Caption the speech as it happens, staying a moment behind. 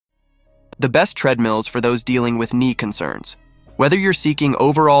The best treadmills for those dealing with knee concerns. Whether you're seeking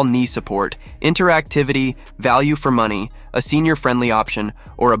overall knee support, interactivity, value for money, a senior-friendly option,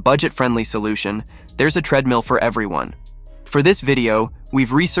 or a budget-friendly solution, there's a treadmill for everyone. For this video,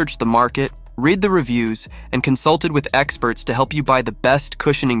 we've researched the market, read the reviews, and consulted with experts to help you buy the best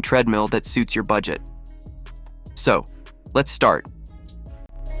cushioning treadmill that suits your budget. So, let's start.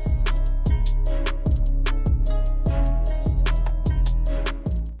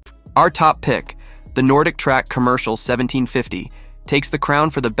 Our top pick, the Nordic Track Commercial 1750, takes the crown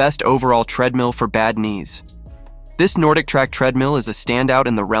for the best overall treadmill for bad knees. This Nordic Track treadmill is a standout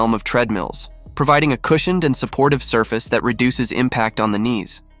in the realm of treadmills, providing a cushioned and supportive surface that reduces impact on the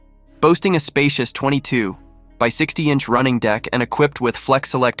knees. Boasting a spacious 22 by 60-inch running deck and equipped with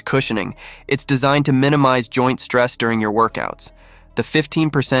Flex Select cushioning, it's designed to minimize joint stress during your workouts. The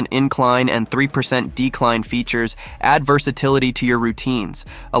 15% incline and 3% decline features add versatility to your routines,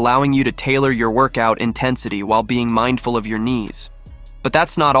 allowing you to tailor your workout intensity while being mindful of your knees. But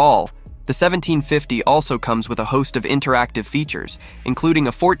that's not all. The 1750 also comes with a host of interactive features, including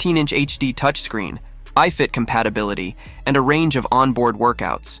a 14-inch HD touchscreen, iFit compatibility, and a range of onboard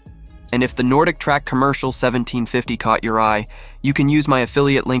workouts. And if the Nordic Track Commercial 1750 caught your eye, you can use my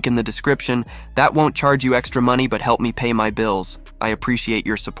affiliate link in the description. That won't charge you extra money but help me pay my bills. I appreciate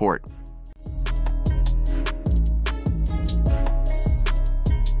your support.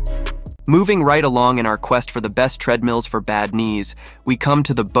 Moving right along in our quest for the best treadmills for bad knees, we come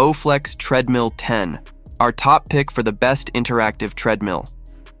to the Bowflex Treadmill 10, our top pick for the best interactive treadmill.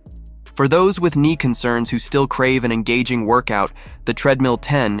 For those with knee concerns who still crave an engaging workout, the Treadmill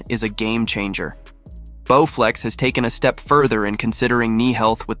 10 is a game changer. Bowflex has taken a step further in considering knee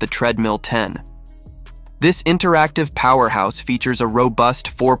health with the Treadmill 10. This interactive powerhouse features a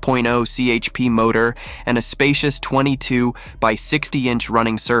robust 4.0 CHP motor and a spacious 22 by 60-inch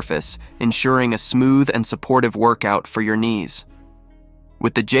running surface, ensuring a smooth and supportive workout for your knees.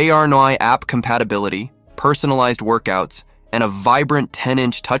 With the JRNY app compatibility, personalized workouts, and a vibrant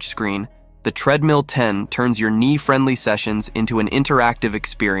 10-inch touchscreen, the Treadmill 10 turns your knee-friendly sessions into an interactive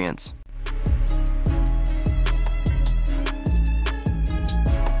experience.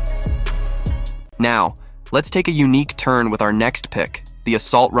 Now, let's take a unique turn with our next pick, the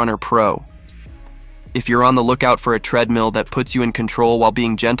Assault Runner Pro. If you're on the lookout for a treadmill that puts you in control while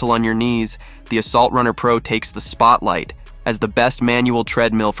being gentle on your knees, the Assault Runner Pro takes the spotlight as the best manual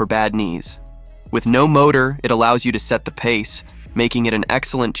treadmill for bad knees. With no motor, it allows you to set the pace, making it an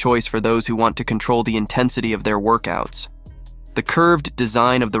excellent choice for those who want to control the intensity of their workouts. The curved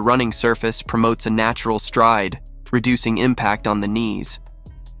design of the running surface promotes a natural stride, reducing impact on the knees.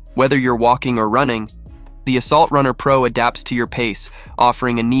 Whether you're walking or running, the Assault Runner Pro adapts to your pace,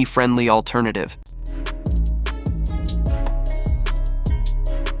 offering a knee-friendly alternative.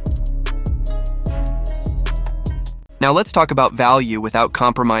 Now let's talk about value without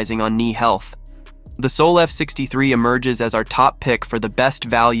compromising on knee health. The Sol F63 emerges as our top pick for the best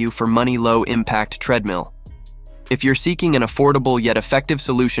value for money low-impact treadmill. If you're seeking an affordable yet effective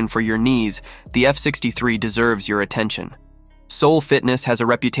solution for your knees, the F63 deserves your attention. Sol Fitness has a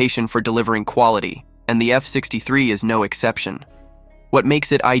reputation for delivering quality, and the F63 is no exception. What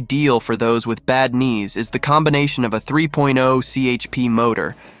makes it ideal for those with bad knees is the combination of a 3.0 CHP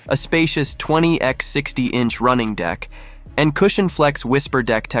motor, a spacious 20x60-inch running deck, and Cushion Flex Whisper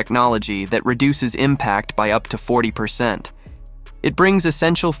Deck technology that reduces impact by up to 40%. It brings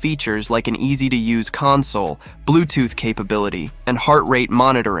essential features like an easy-to-use console, Bluetooth capability, and heart rate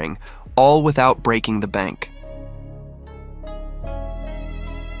monitoring, all without breaking the bank.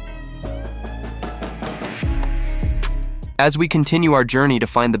 As we continue our journey to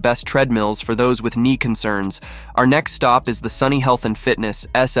find the best treadmills for those with knee concerns, our next stop is the Sunny Health and Fitness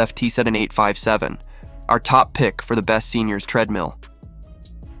SF-T7857, our top pick for the best seniors treadmill.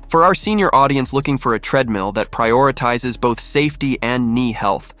 For our senior audience looking for a treadmill that prioritizes both safety and knee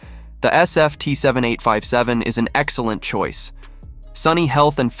health, the SF-T7857 is an excellent choice. Sunny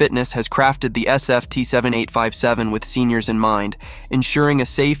Health and Fitness has crafted the SF-T7857 with seniors in mind, ensuring a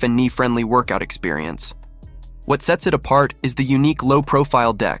safe and knee-friendly workout experience. What sets it apart is the unique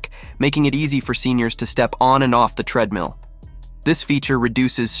low-profile deck, making it easy for seniors to step on and off the treadmill. This feature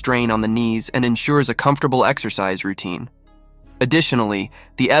reduces strain on the knees and ensures a comfortable exercise routine. Additionally,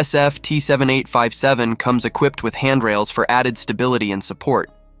 the SF-T7857 comes equipped with handrails for added stability and support.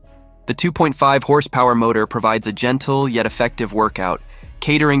 The 2.5 horsepower motor provides a gentle yet effective workout,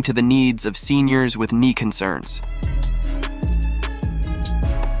 catering to the needs of seniors with knee concerns.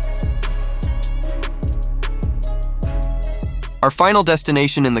 Our final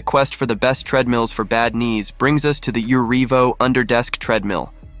destination in the quest for the best treadmills for bad knees brings us to the Urevo Underdesk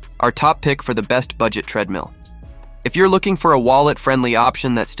Treadmill, our top pick for the best budget treadmill. If you're looking for a wallet-friendly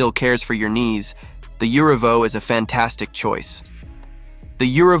option that still cares for your knees, the Eurovo is a fantastic choice.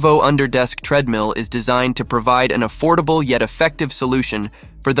 The Eurovo Underdesk Treadmill is designed to provide an affordable yet effective solution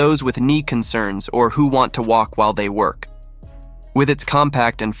for those with knee concerns or who want to walk while they work. With its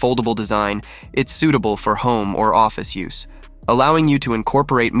compact and foldable design, it's suitable for home or office use, allowing you to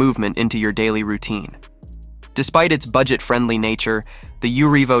incorporate movement into your daily routine. Despite its budget-friendly nature, the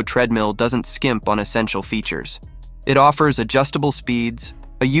Eurovo treadmill doesn't skimp on essential features. It offers adjustable speeds,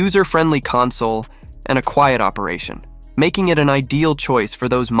 a user-friendly console, and a quiet operation, making it an ideal choice for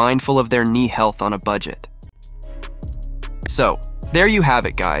those mindful of their knee health on a budget. So, there you have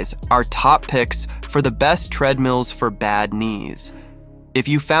it, guys, our top picks for the best treadmills for bad knees. If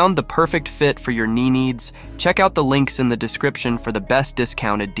you found the perfect fit for your knee needs, check out the links in the description for the best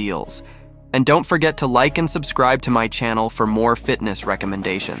discounted deals. And don't forget to like and subscribe to my channel for more fitness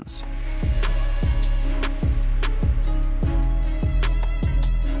recommendations.